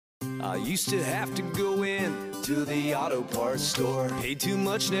I used to have to go in to the auto parts store. Pay too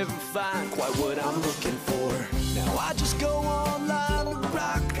much, never find quite what I'm looking for. Now I just go online to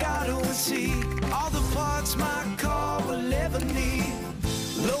Rock Auto and see all the parts my car will ever need.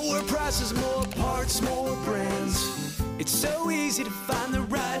 Lower prices, more parts, more brands. It's so easy to find the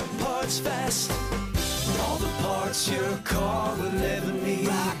right parts fast. All the parts your car will ever need.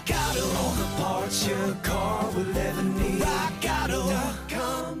 Rock Auto. All the parts your car will ever need.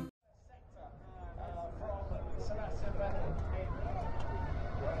 RockAuto.com.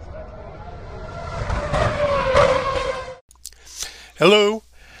 Hello,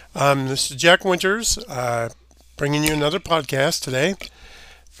 this is Jack Winters, bringing you another podcast today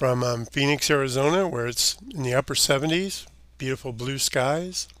from Phoenix, Arizona, where it's in the upper 70s, beautiful blue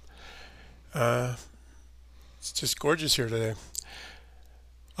skies. It's just gorgeous here today.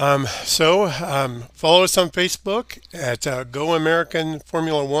 Follow us on Facebook at Go American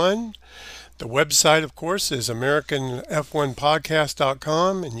Formula One. The website, of course, is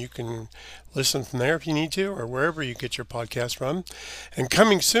AmericanF1Podcast.com, and you can listen from there if you need to, or wherever you get your podcast from. And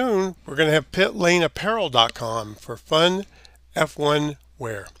coming soon, we're going to have PitLaneApparel.com for fun F1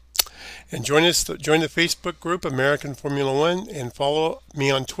 wear. And join the Facebook group American Formula One, and follow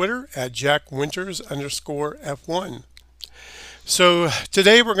me on Twitter at JackWinters_F1. So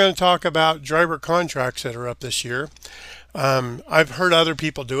today we're going to talk about driver contracts that are up this year. I've heard other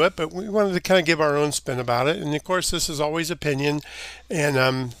people do it, but we wanted to kind of give our own spin about it. And of course, this is always opinion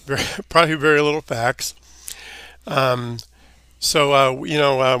and probably very little facts. We're going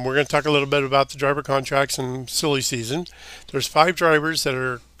to talk a little bit about the driver contracts in silly season. There's 5 drivers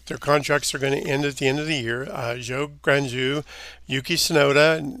that their contracts are going to end at the end of the year. Joe Granzu, Yuki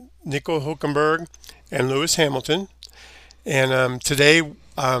Tsunoda, Nico Hülkenberg, and Lewis Hamilton. And today,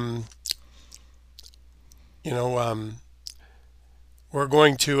 we're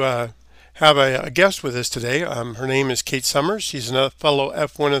going to have a guest with us today. Her name is Kate Summers. She's a fellow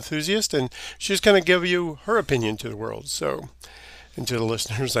F1 enthusiast, and she's going to give you her opinion to the world, and to the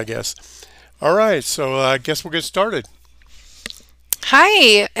listeners, I guess. All right, so I guess we'll get started.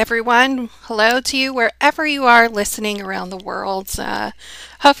 Hi, everyone. Hello to you wherever you are listening around the world.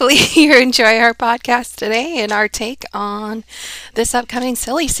 Hopefully you enjoy our podcast today and our take on this upcoming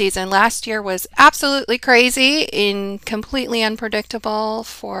silly season. Last year was absolutely crazy and completely unpredictable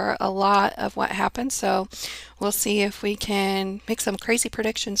for a lot of what happened. So we'll see if we can make some crazy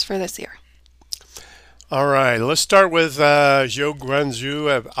predictions for this year. All right, let's start with Joe Granzu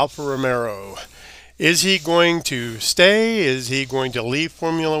of Alfa Romeo. Is he going to stay? Is he going to leave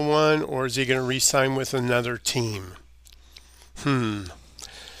Formula One? Or is he going to re-sign with another team?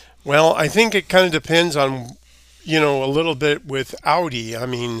 Well, I think it kind of depends on, a little bit with Audi. I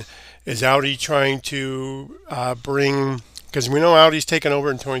mean, is Audi trying to because we know Audi's taken over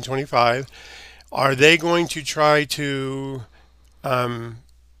in 2025. Are they going to try to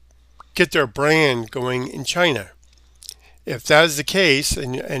get their brand going in China? If that is the case,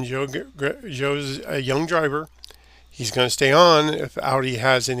 and Joe's a young driver, he's going to stay on if Audi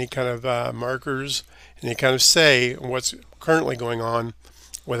has any kind of markers, any kind of say in what's currently going on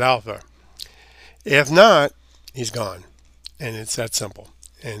with Alfa. If not, he's gone, and it's that simple.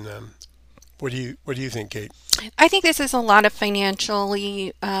 And what do you think, Kate? I think this is a lot of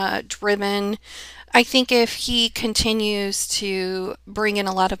financially driven. I think if he continues to bring in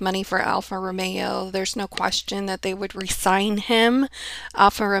a lot of money for Alfa Romeo, there's no question that they would re-sign him.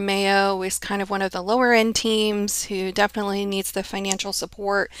 Alfa Romeo is kind of one of the lower end teams who definitely needs the financial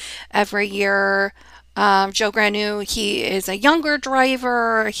support every year. Joe Granzu, he is a younger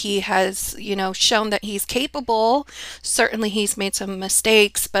driver. He has, shown that he's capable. Certainly he's made some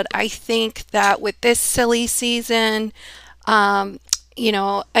mistakes, but I think that with this silly season,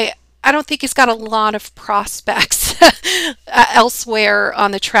 I don't think he's got a lot of prospects elsewhere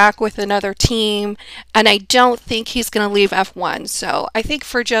on the track with another team, and I don't think he's going to leave F1. So I think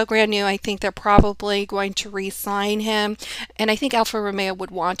for Joe Granzu, I think they're probably going to re-sign him, and I think Alfa Romeo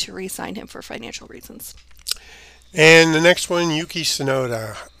would want to re-sign him for financial reasons. And the next one, Yuki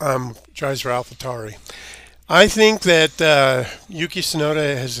Tsunoda, drives for AlphaTauri. I think that Yuki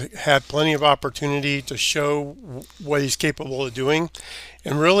Tsunoda has had plenty of opportunity to show what he's capable of doing,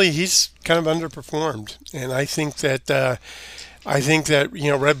 and really he's kind of underperformed. And I think that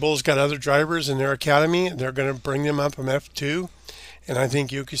Red Bull's got other drivers in their academy, and they're going to bring them up from F2. And I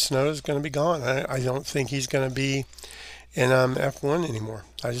think Yuki Tsunoda is going to be gone. I don't think he's going to be in F1 anymore.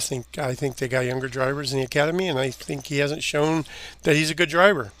 I think they got younger drivers in the academy, and I think he hasn't shown that he's a good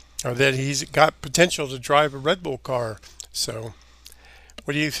driver, or that he's got potential to drive a Red Bull car. So,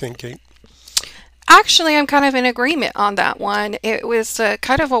 what do you think, Kate? Actually, I'm kind of in agreement on that one. It was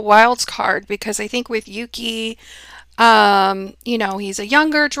kind of a wild card because I think with Yuki, he's a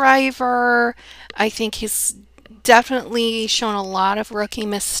younger driver. I think he's definitely shown a lot of rookie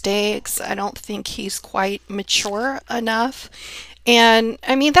mistakes. I don't think he's quite mature enough. And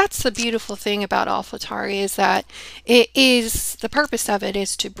I mean, that's the beautiful thing about AlphaTauri is that it is the purpose of it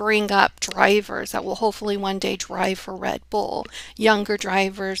is to bring up drivers that will hopefully one day drive for Red Bull, younger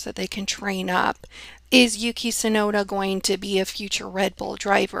drivers that they can train up. Is Yuki Tsunoda going to be a future Red Bull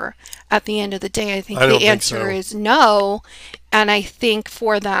driver? At the end of the day, I think I don't the think answer so. is no. And I think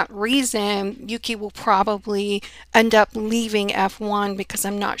for that reason, Yuki will probably end up leaving F1 because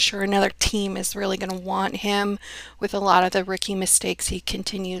I'm not sure another team is really going to want him with a lot of the rookie mistakes he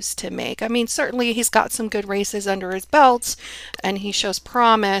continues to make. I mean, certainly he's got some good races under his belt and he shows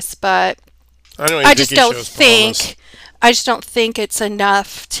promise, but I don't even I think just he don't shows promise. think I just don't think it's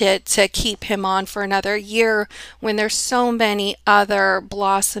enough to keep him on for another year when there's so many other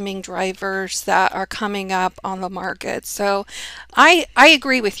blossoming drivers that are coming up on the market. So I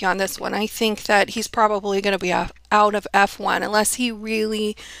agree with you on this one. I think that he's probably going to be out of F1 unless he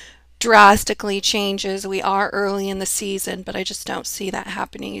really drastically changes. We are early in the season, but I just don't see that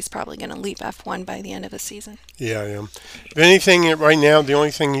happening. He's probably going to leave F1 by the end of the season. Yeah, I am. If anything, right now, the only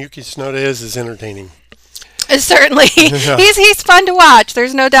thing Yuki Tsunoda is entertaining. Certainly, Yeah, he's fun to watch.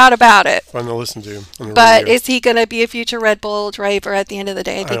 There's no doubt about it. fun to listen to on the But radio. is he going to be a future Red Bull driver at the end of the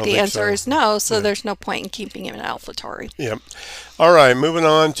day? I I think don't the think answer so. is no. So Yeah. there's no point in keeping him in AlphaTauri. Yep. All right, moving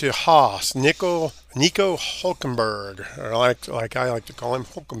on to Haas. Nico Hulkenberg, or like I like to call him,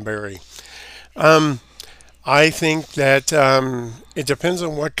 Hulkenberry. I think that it depends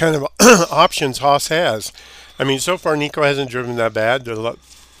on what kind of options Haas has. I mean, so far Nico hasn't driven that bad the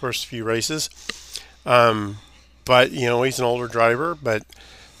first few races, but he's an older driver. But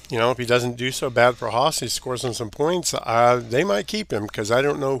if he doesn't do so bad for Haas, he scores on some points. They might keep him because I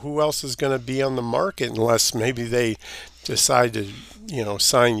don't know who else is going to be on the market unless maybe they decide to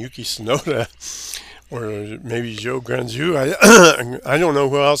sign Yuki Tsunoda or maybe Joe Granzu. I don't know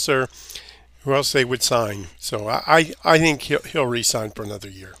who else they would sign. So I think he'll re-sign for another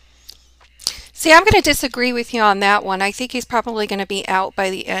year. See, I'm going to disagree with you on that one. I think he's probably going to be out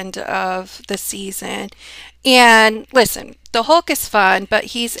by the end of the season. And listen, the Hulk is fun, but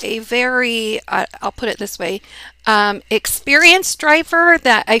he's a very, I'll put it this way, experienced driver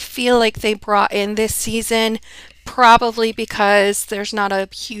that I feel like they brought in this season probably because there's not a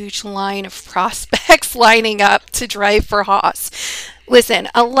huge line of prospects lining up to drive for Haas. Listen,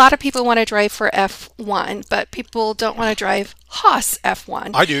 a lot of people want to drive for F1, but people don't want to drive Haas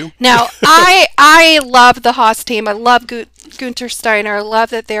F1. I do. Now, I love the Haas team. I love Gunter Steiner. I love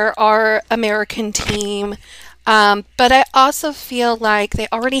that they're our American team. But I also feel like they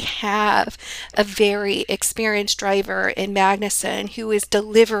already have a very experienced driver in Magnussen who is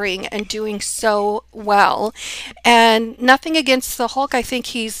delivering and doing so well. And nothing against the Hulk. I think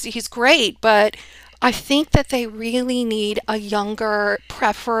he's great, but I think that they really need a younger,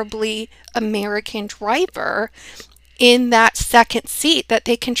 preferably American driver in that second seat that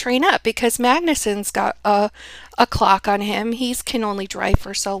they can train up because Magnussen's got a clock on him. He can only drive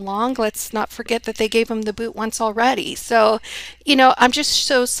for so long. Let's not forget that they gave him the boot once already. So, I'm just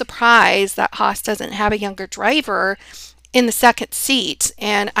so surprised that Haas doesn't have a younger driver in the second seat.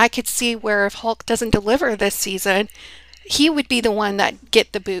 And I could see where if Hulk doesn't deliver this season, he would be the one that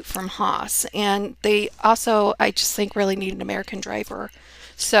get the boot from Haas. And they also, I just think, really need an American driver.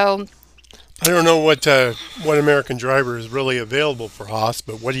 So I don't know what American driver is really available for Haas,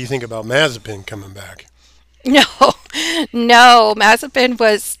 but what do you think about Mazepin coming back? no, no, Mazepin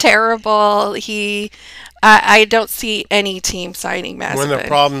was terrible. I don't see any team signing One of the Mazepin.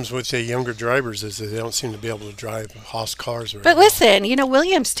 problems with the younger drivers is that they don't seem to be able to drive Haas cars very But well. listen,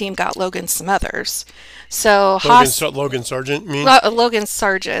 Williams' team got Logan Smothers. So Logan Sargent, you mean? Logan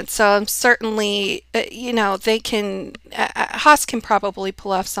Sargent. So I'm certainly, they can, Haas can probably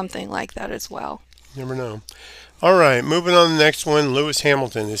pull off something like that as well. Never know. All right, moving on to the next one. Lewis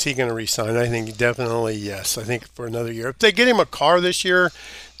Hamilton, is he going to resign? I think definitely yes. I think for another year. If they get him a car this year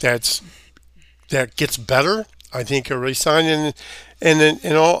that gets better, I think he'll resign. And then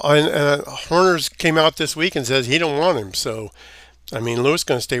Horner's came out this week and says he don't want him. So I mean, Lewis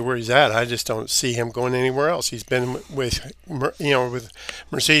going to stay where he's at. I just don't see him going anywhere else. He's been with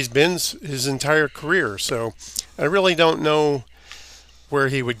Mercedes-Benz his entire career. So I really don't know where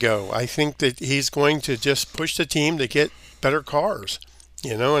he would go. I think that he's going to just push the team to get better cars,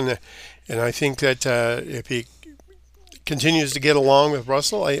 and I think that if he continues to get along with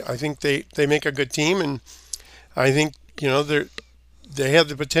Russell, I think they make a good team, and I think they have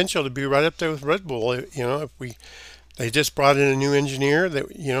the potential to be right up there with Red Bull. If they just brought in a new engineer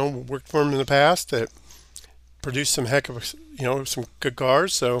that worked for them in the past that produced some heck of some good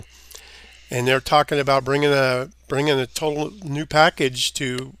cars. So, and they're talking about bringing a total new package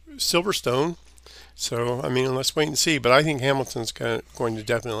to Silverstone. So, I mean, let's wait and see. But I think Hamilton's going to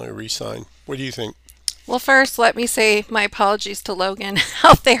definitely re-sign. What do you think? Well, first, let me say my apologies to Logan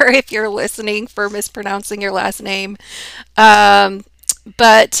out there if you're listening for mispronouncing your last name.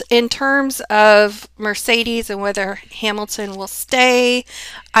 But in terms of Mercedes and whether Hamilton will stay,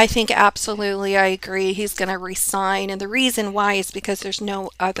 I think absolutely I agree he's going to resign. And the reason why is because there's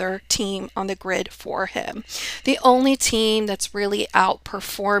no other team on the grid for him. The only team that's really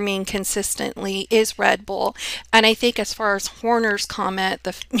outperforming consistently is Red Bull. And I think as far as Horner's comment,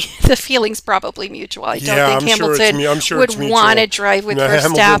 the feeling's probably mutual. I don't think Hamilton would want to drive with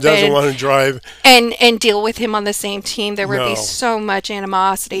Verstappen. Hamilton doesn't want to drive. And deal with him on the same team. There would be so much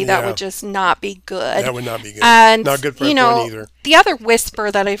animosity that would just not be good. That would not be good. And, not good for anyone either. The other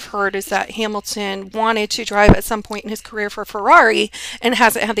whisper that I've heard is that Hamilton wanted to drive at some point in his career for Ferrari and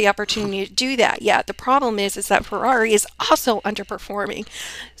hasn't had the opportunity to do that yet. The problem is that Ferrari is also underperforming.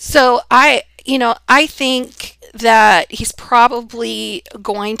 So I think that he's probably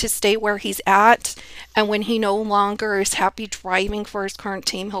going to stay where he's at, and when he no longer is happy driving for his current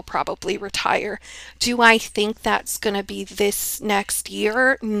team, he'll probably retire. Do I think that's going to be this next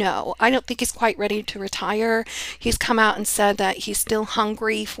year? No, I don't think he's quite ready to retire. He's come out and said that he's still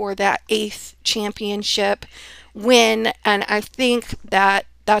hungry for that 8th championship win, and I think that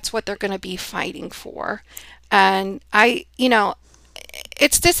that's what they're going to be fighting for. And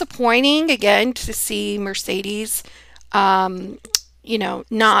it's disappointing again to see Mercedes,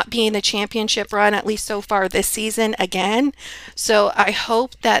 not being the championship run, at least so far this season again. So I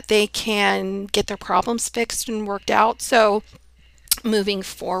hope that they can get their problems fixed and worked out. So moving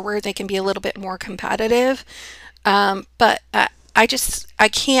forward, they can be a little bit more competitive. But I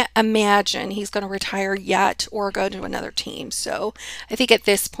can't imagine he's going to retire yet or go to another team. So I think at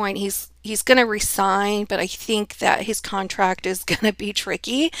this point he's going to resign, but I think that his contract is going to be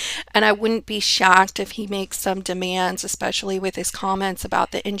tricky, and I wouldn't be shocked if he makes some demands, especially with his comments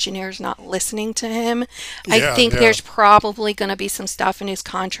about the engineers not listening to him. I think there's probably going to be some stuff in his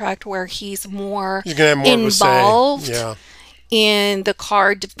contract where he's more involved in the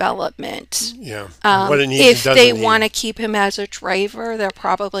car development. What it needs, if they want to keep him as a driver, they're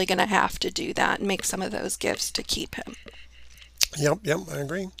probably going to have to do that and make some of those gifts to keep him. Yep, I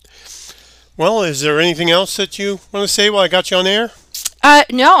agree. Well, is there anything else that you want to say while I got you on air?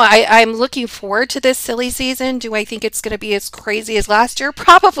 No, I'm looking forward to this silly season. Do I think it's going to be as crazy as last year?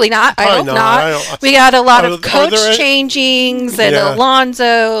 Probably not. I hope not. We got a lot of coach changings and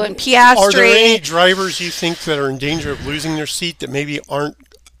Alonso and Piastri. Are there any drivers you think that are in danger of losing their seat that maybe aren't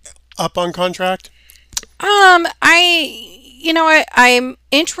up on contract? I'm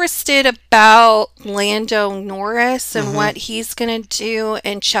interested about Lando Norris and what he's going to do,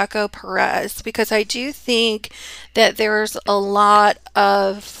 and Checo Perez, because I do think that there's a lot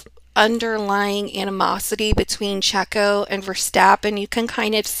of underlying animosity between Checo and Verstappen. You can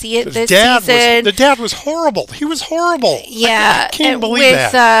kind of see it this season. The dad was horrible. He was horrible. Yeah. I can't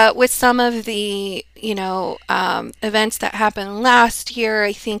believe that. With some of the, events that happened last year,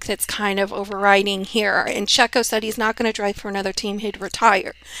 I think that's kind of overriding here. And Checo said he's not going to drive for another team. He'd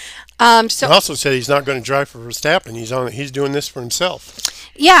retire. He also said he's not going to drive for Verstappen. He's doing this for himself.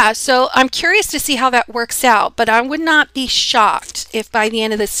 Yeah, so I'm curious to see how that works out, but I would not be shocked if by the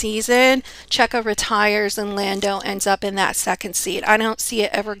end of the season, Checo retires and Lando ends up in that second seat. I don't see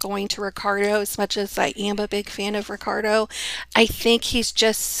it ever going to Ricciardo, as much as I am a big fan of Ricciardo. I think he's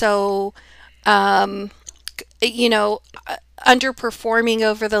just so, underperforming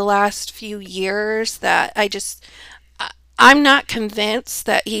over the last few years that I'm not convinced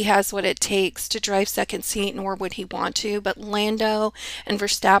that he has what it takes to drive second seat, nor would he want to. But Lando and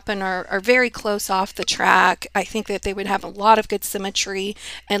Verstappen are very close off the track. I think that they would have a lot of good symmetry.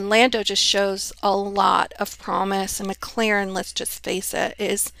 And Lando just shows a lot of promise. And McLaren, let's just face it,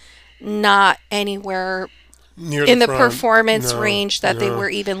 is not anywhere near in the performance range that they were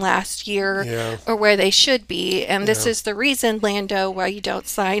even last year or where they should be. And this is the reason, Lando, why you don't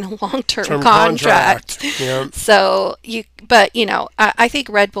sign a long-term contract. So I think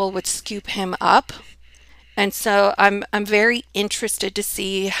Red Bull would scoop him up. And so I'm very interested to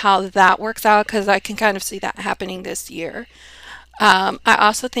see how that works out, because I can kind of see that happening this year. I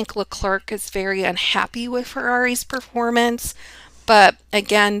also think Leclerc is very unhappy with Ferrari's performance. But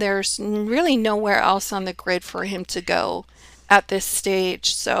again, there's really nowhere else on the grid for him to go at this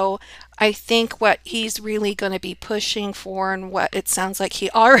stage. So I think what he's really going to be pushing for, and what it sounds like he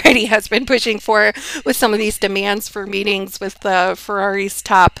already has been pushing for with some of these demands for meetings with Ferrari's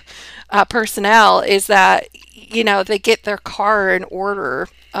top personnel, is that, they get their car in order,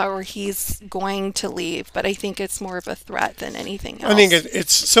 or he's going to leave. But I think it's more of a threat than anything else. I think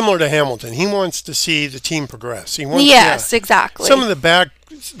it's similar to Hamilton. He wants to see the team progress. He wants, yes, exactly. Some of the bad,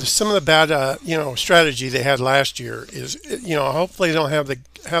 strategy they had last year is, hopefully they don't have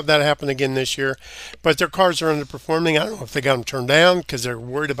that happen again this year. But their cars are underperforming. I don't know if they got them turned down because they're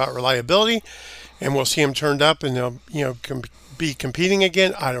worried about reliability, and we'll see them turned up and they'll, be competing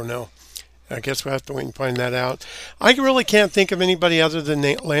again. I don't know. I guess we'll have to wait and find that out. I really can't think of anybody other than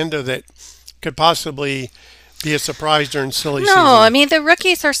Lando that could possibly be a surprise during silly season. No, I mean, the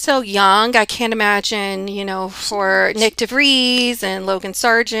rookies are so young. I can't imagine, for Nick DeVries and Logan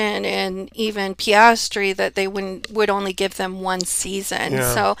Sargent and even Piastri, that they would only give them one season.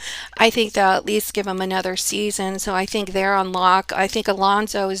 Yeah. So I think they'll at least give them another season. So I think they're on lock. I think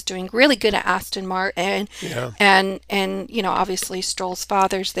Alonso is doing really good at Aston Martin. Yeah. And obviously Stroll's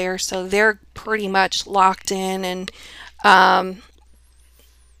father's there. So they're pretty much locked in. And,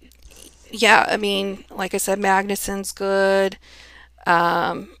 yeah, I mean, like I said, Magnussen's good.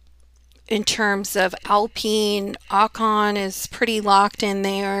 In terms of Alpine, Ocon is pretty locked in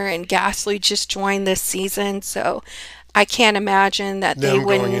there, and Gasly just joined this season, so I can't imagine that they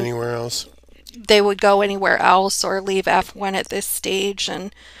wouldn't going anywhere else. They would go anywhere else or leave F1 at this stage.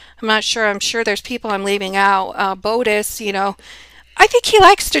 And I'm not sure. I'm sure there's people I'm leaving out. Bodis, I think he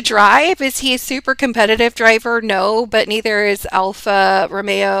likes to drive. Is he a super competitive driver? No, but neither is Alfa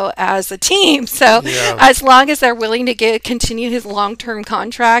Romeo as a team. So Yeah. as long as they're willing to continue his long-term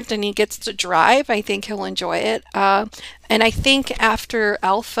contract and he gets to drive, I think he'll enjoy it. And I think after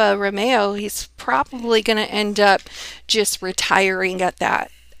Alfa Romeo, he's probably going to end up just retiring at that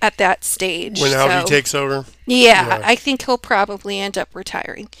stage. When Audi takes over? Yeah, I think he'll probably end up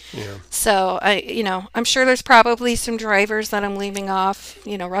retiring. Yeah. So I'm sure there's probably some drivers that I'm leaving off.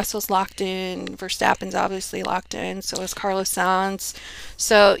 Russell's locked in, Verstappen's obviously locked in, so is Carlos Sainz.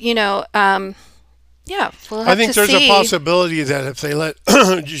 So, yeah, we'll have I think to there's see. a possibility that if they let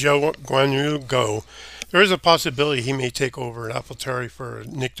Zhou Guanyu go, there is a possibility he may take over at AlphaTauri for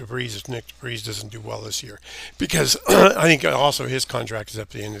Nick DeVries if Nick DeVries doesn't do well this year. Because I think also his contract is up at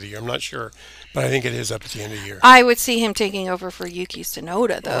the end of the year. I'm not sure, but I think it is up at the end of the year. I would see him taking over for Yuki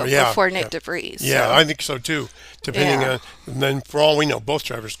Tsunoda, though, before Nick DeVries. Yeah, so. I think so too. Depending on, and then for all we know, both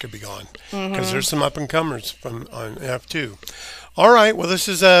drivers could be gone because there's some up and comers on F2. All right, well, this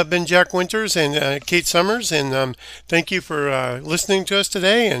has been Jack Winters and Kate Summers, and thank you for listening to us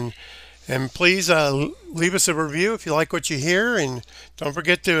today. And please leave us a review if you like what you hear, and don't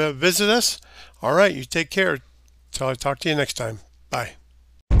forget to visit us. All right, you take care. So I'll talk to you next time. Bye.